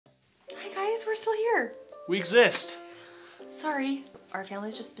guys, we're still here. We exist. Sorry, our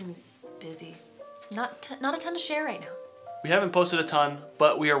family's just been busy. Not a ton to share right now. We haven't posted a ton,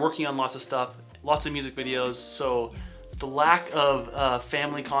 but we are working on lots of stuff, lots of music videos, so the lack of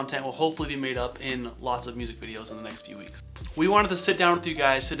family content will hopefully be made up in lots of music videos in the next few weeks. We wanted to sit down with you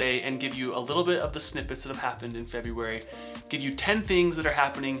guys today and give you a little bit of the snippets that have happened in February, give you 10 things that are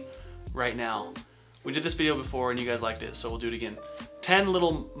happening right now. We did this video before and you guys liked it, so we'll do it again. 10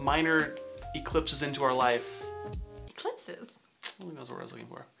 little minor eclipses into our life. Eclipses? I think that's what I was looking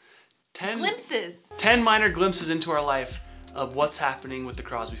for. Glimpses. 10 minor glimpses into our life of what's happening with the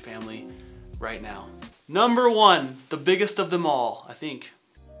Crosby family right now. Number 1, the biggest of them all, I think.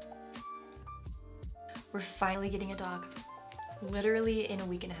 We're finally getting a dog. Literally in a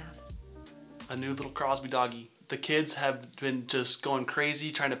week and a half. A new little Crosby doggy. The kids have been just going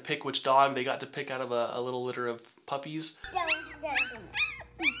crazy trying to pick which dog they got to pick out of a little litter of puppies.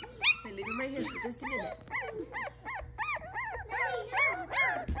 Leave him right here for just a minute.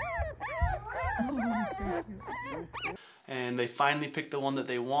 And they finally picked the one that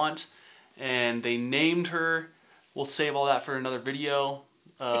they want, and they named her. We'll save all that for another video.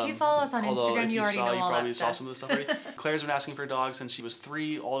 If you follow us on Instagram, you already know all that stuff. You probably saw some of the stuff already. Claire's been asking for dogs since she was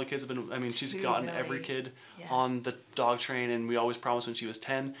 3. All the kids have been, I mean, she's gotten every kid on the dog train, and we always promised when she was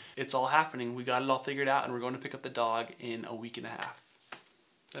 10. It's all happening. We got it all figured out, and we're going to pick up the dog in a week and a half.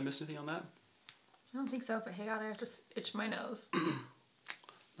 Did I miss anything on that? I don't think so, but hey, God, I have to itch my nose.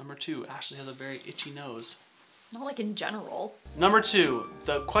 Number 2, Ashley has a very itchy nose. Not like in general. Number 2,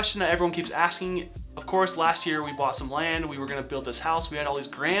 the question that everyone keeps asking. Of course, last year we bought some land. We were going to build this house. We had all these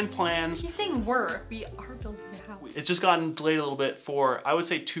grand plans. She's saying we are building a house. It's just gotten delayed a little bit for, I would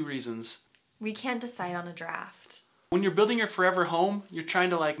say, 2 reasons. We can't decide on a draft. When you're building your forever home, you're trying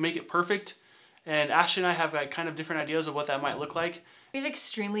to like make it perfect. And Ashley and I have like kind of different ideas of what that might look like. We have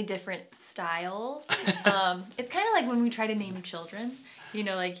extremely different styles. It's kind of like when we try to name children. You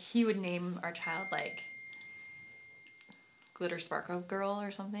know, like he would name our child like Glitter Sparkle Girl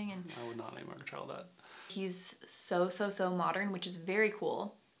or something. And I would not name our child that. He's so modern, which is very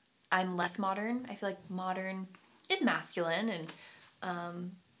cool. I'm less modern. I feel like modern is masculine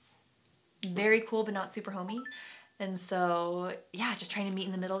and very cool, but not super homey. And so, yeah, just trying to meet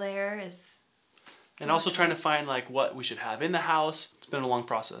in the middle there is... And also trying to find like what we should have in the house. It's been a long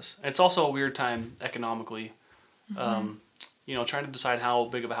process. And it's also a weird time economically. You know, trying to decide how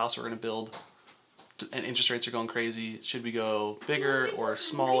big of a house we're going to build. And interest rates are going crazy. Should we go bigger or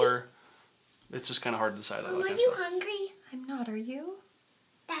smaller? It's just kind of hard to decide. Mom, are you hungry? I'm not, are you?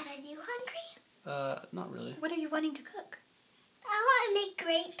 Dad, are you hungry? Not really. What are you wanting to cook? I want to make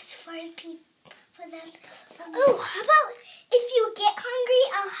grapes for people, for them. Oh, how about if you get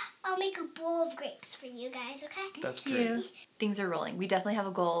hungry, I'll make a bowl of grapes for you guys, okay? That's great. Things are rolling. We definitely have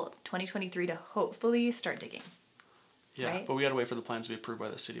a goal 2023 to hopefully start digging. Yeah, right? But we gotta wait for the plans to be approved by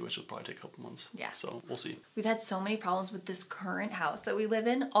the city, which will probably take a couple months. Yeah. So we'll see. We've had so many problems with this current house that we live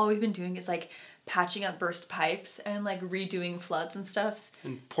in. All we've been doing is like patching up burst pipes and like redoing floods and stuff.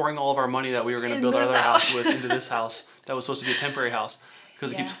 And pouring all of our money that we were gonna build our other house with into this house that was supposed to be a temporary house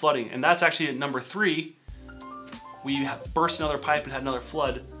because it keeps flooding. And that's actually at number 3. We have burst another pipe and had another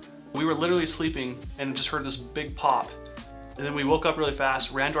flood. We were literally sleeping and just heard this big pop. And then we woke up really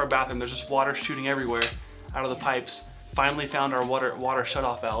fast, ran to our bathroom. There's just water shooting everywhere out of the pipes. Finally found our water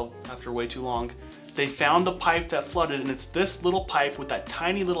shutoff valve after way too long. They found the pipe that flooded, and it's this little pipe with that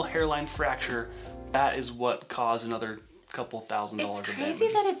tiny little hairline fracture. That is what caused another couple $1,000 of damage. It's crazy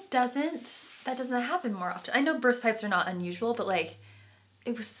that that doesn't happen more often. I know burst pipes are not unusual, but like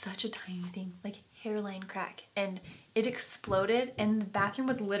it was such a tiny thing, like hairline crack, and it exploded, and the bathroom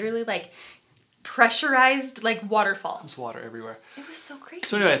was literally like pressurized like waterfall. There's water everywhere. It was so crazy.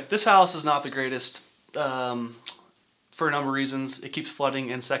 So anyway, this house is not the greatest. For a number of reasons. It keeps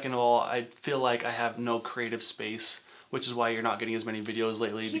flooding, and second of all, I feel like I have no creative space, which is why you're not getting as many videos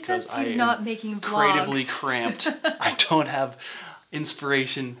lately. He because says he's not making vlogs. Creatively cramped. I don't have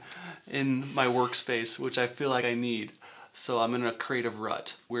inspiration in my workspace, which I feel like I need. So I'm in a creative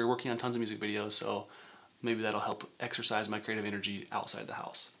rut. We're working on tons of music videos, so maybe that'll help exercise my creative energy outside the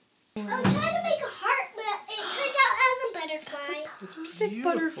house. I'm trying to make a heart, but it turned out as a butterfly. That's a perfect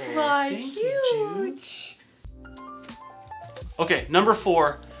butterfly. Thank you, Jude. Okay, number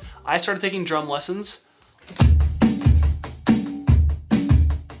 4, I started taking drum lessons.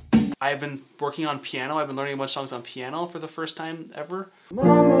 I've been working on piano. I've been learning a bunch of songs on piano for the first time ever.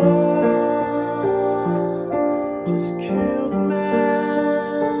 Mama, just kill the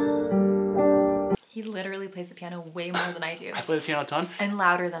man. He literally plays the piano way more than I do. I play the piano a ton. And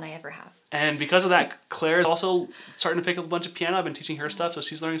louder than I ever have. And because of that, Claire is also starting to pick up a bunch of piano. I've been teaching her stuff, so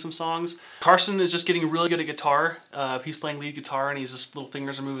she's learning some songs. Carson is just getting really good at guitar. He's playing lead guitar, and his little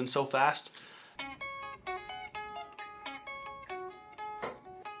fingers are moving so fast.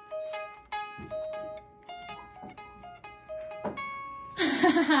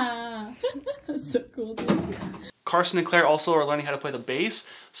 That's so cool, dude. Carson and Claire also are learning how to play the bass.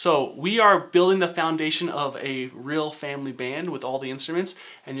 So we are building the foundation of a real family band with all the instruments,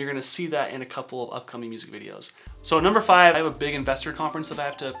 and you're gonna see that in a couple of upcoming music videos. So number 5, I have a big investor conference that I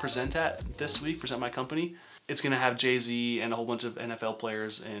have to present at this week, present my company. It's gonna have Jay-Z and a whole bunch of NFL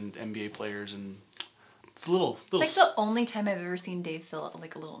players and NBA players, and it's a little. It's like the only time I've ever seen Dave feel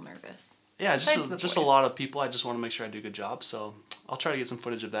like a little nervous. Yeah, just a lot of people. I just want to make sure I do a good job, so I'll try to get some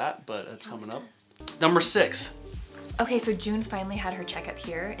footage of that, but it's coming up. Number 6. Okay, so June finally had her checkup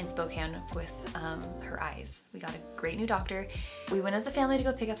here in Spokane with her eyes. We got a great new doctor. We went as a family to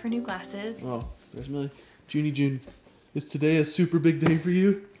go pick up her new glasses. Oh, there's Millie. June, is today a super big day for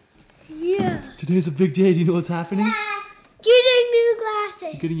you? Yeah. Today's a big day. Do you know what's happening? Yes. Getting new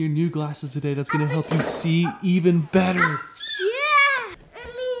glasses. You're getting your new glasses today. That's going to help you see even better. Yeah. I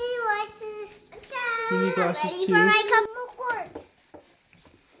mean, new glasses. You need glasses Ready too. for my cup of corn.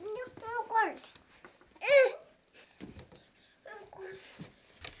 No corn.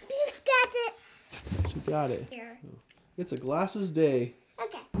 Got it. She got it. Here. It's a glasses day.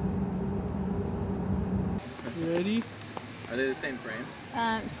 Okay. You ready? Are they the same frame?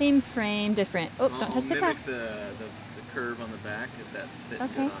 Same frame, different. Oh, don't touch the mimic cups. the curve on the back if that's sitting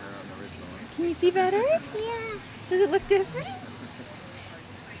Okay. good on her on the original one. Can you see better? Yeah. Does it look different?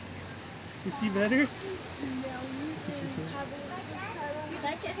 You see better?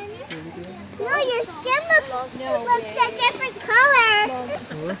 No, your skin looks a different color.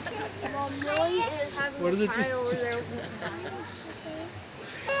 What is it?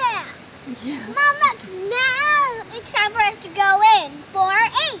 Yeah. Mom, look, now it's time for us to go in for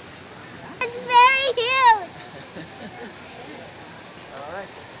 8. It's very huge. Alright.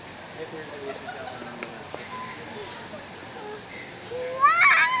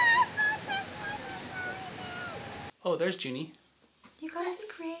 Oh, there's Junie. You got us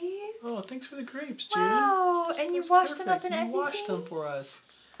grapes? Oh, thanks for the grapes, June. Wow, and you washed them up and You everything. washed them for us.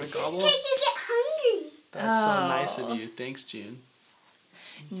 Just in case you get hungry. That's so nice Oh. of you. Thanks, June.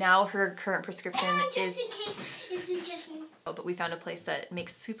 Now her current prescription is... Just in case isn't just one. Oh, but we found a place that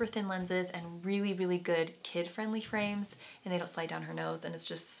makes super thin lenses and really, really good kid-friendly frames, and they don't slide down her nose, and it's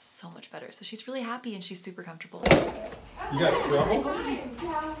just so much better. So she's really happy and she's super comfortable. You got trouble?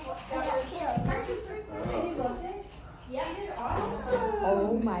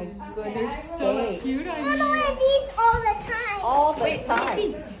 Oh my goodness sake. I wear these all the time. All the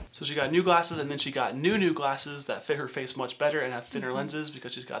time. So she got new glasses, and then she got new glasses that fit her face much better and have thinner lenses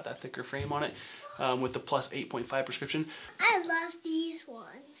because she's got that thicker frame on it with the plus 8.5 prescription. I love these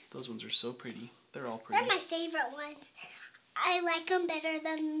ones. Those ones are so pretty. They're all pretty. They're my favorite ones. I like them better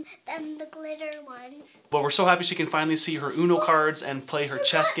than the glitter ones. But we're so happy she can finally see her Uno cards and play her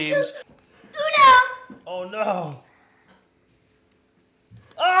chess games. Uno! Oh no!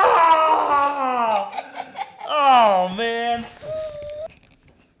 Oh! Oh man!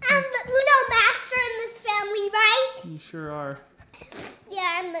 I'm the Uno master in this family, right? You sure are.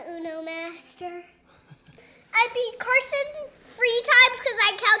 Yeah, I'm the Uno master. I beat Carson 3 times because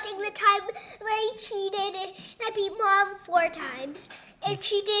I'm counting the time where he cheated, and I beat Mom 4 times. And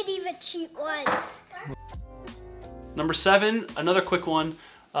she didn't even cheat once. Number 7, another quick one.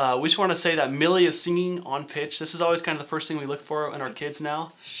 We just want to say that Millie is singing on pitch. This is always kind of the first thing we look for in our kids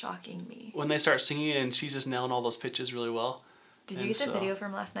now. Shocking me. When they start singing, and she's just nailing all those pitches really well. Did you get the video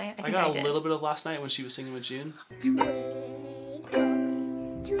from last night? I think got I a did. little bit of last night when she was singing with June. Twinkle,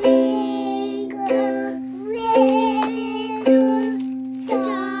 twinkle, little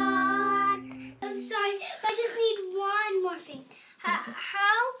star. I'm sorry, but I just need one more thing. How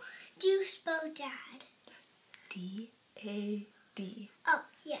do you spell dad? D-A-D. Oh,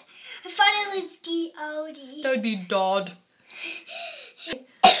 yeah. I thought it was D-O-D. That would be Dodd.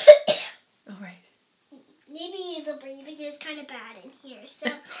 All right. Maybe the breathing is kind of bad in here, so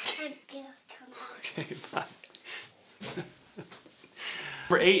I'm gonna come on. Okay, bye.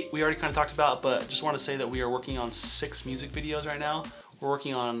 Number 8, we already kind of talked about, but just want to say that we are working on 6 music videos right now. We're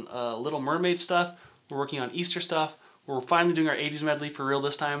working on Little Mermaid stuff. We're working on Easter stuff. We're finally doing our 80s medley for real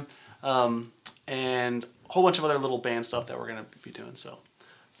this time. And a whole bunch of other little band stuff that we're going to be doing, so.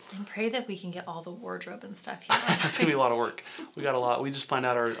 And pray that we can get all the wardrobe and stuff here. That's going to be a lot of work. We got a lot. We just planned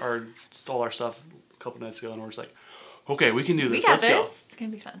out all our stuff a couple nights ago, and we're just like, okay, we can do this. We got Let's this. go. It's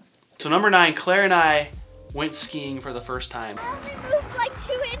going to be fun. So number 9, Claire and I went skiing for the first time. I only moved like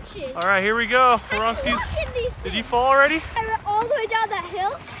 2 inches. All right, here we go. We're on skis. Did you fall already? I went all the way down that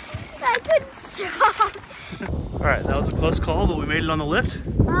hill. I couldn't stop. All right, that was a close call, but we made it on the lift.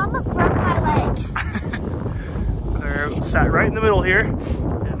 I almost broke my leg. Claire sat right in the middle here,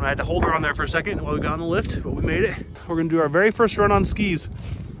 and I had to hold her on there for a second while we got on the lift, but we made it. We're gonna do our very first run on skis.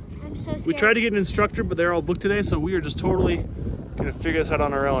 I'm so scared. We tried to get an instructor, but they're all booked today, so we are just totally gonna figure this out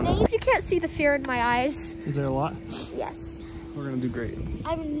on our own. You can't see the fear in my eyes. Is there a lot? Yes. We're gonna do great.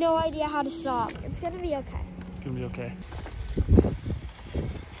 I have no idea how to stop. It's gonna be okay. It's gonna be okay.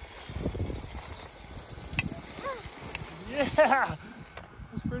 Yeah,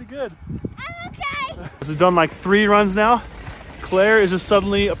 that's pretty good. I'm okay. So we've done like 3 runs now. Claire is just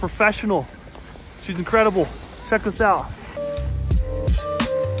suddenly a professional. She's incredible. Check this out.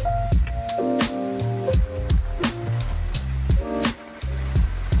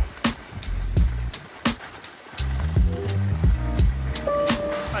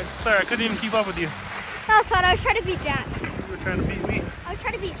 Hi, Claire, I couldn't even keep up with you. That was fun. I was trying to beat Jack. You were trying to beat me. I was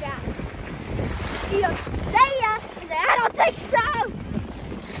trying to beat Jack. He goes, see ya. He's like, I don't think so.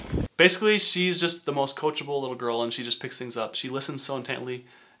 Basically, she's just the most coachable little girl, and she just picks things up. She listens so intently,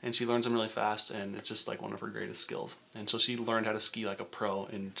 and she learns them really fast, and it's just like one of her greatest skills. And so she learned how to ski like a pro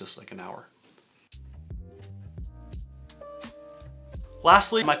in just like an hour.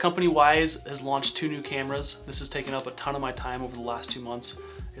 Lastly, my company Wise has launched 2 new cameras. This has taken up a ton of my time over the last 2 months.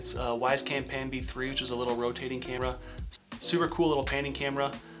 It's a Wise Cam Pan V3, which is a little rotating camera. Super cool little panning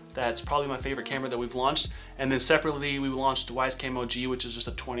camera. That's probably my favorite camera that we've launched. And then separately, we launched Wise Cam OG, which is just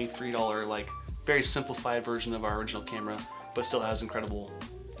a $23, like very simplified version of our original camera, but still has incredible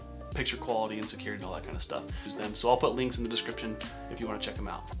picture quality and security and all that kind of stuff. Use them. So I'll put links in the description if you want to check them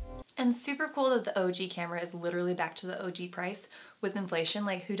out. And super cool that the OG camera is literally back to the OG price with inflation.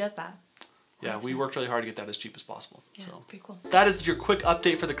 Like, who does that? Yeah, we worked really hard to get that as cheap as possible. Yeah, so that's pretty cool. That is your quick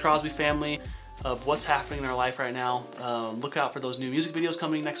update for the Crosby family of what's happening in our life right now. Look out for those new music videos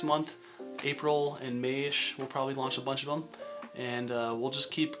coming next month. April and May-ish, we'll probably launch a bunch of them. And we'll just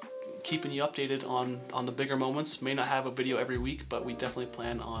keep keeping you updated on the bigger moments. May not have a video every week, but we definitely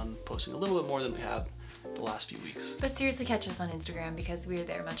plan on posting a little bit more than we have the last few weeks. But seriously, catch us on Instagram because we're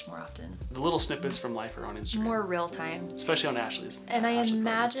there much more often. The little snippets from life are on Instagram. More real time. Especially on Ashley's. And I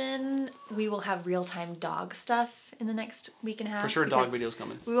imagine we will have real-time dog stuff in the next week and a half. For sure, dog videos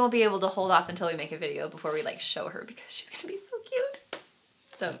coming. We won't be able to hold off until we make a video before we like show her because she's gonna be so cute.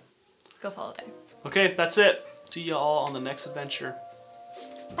 So go follow there. Okay, that's it. See you all on the next adventure.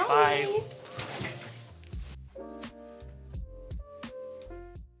 Bye. Bye.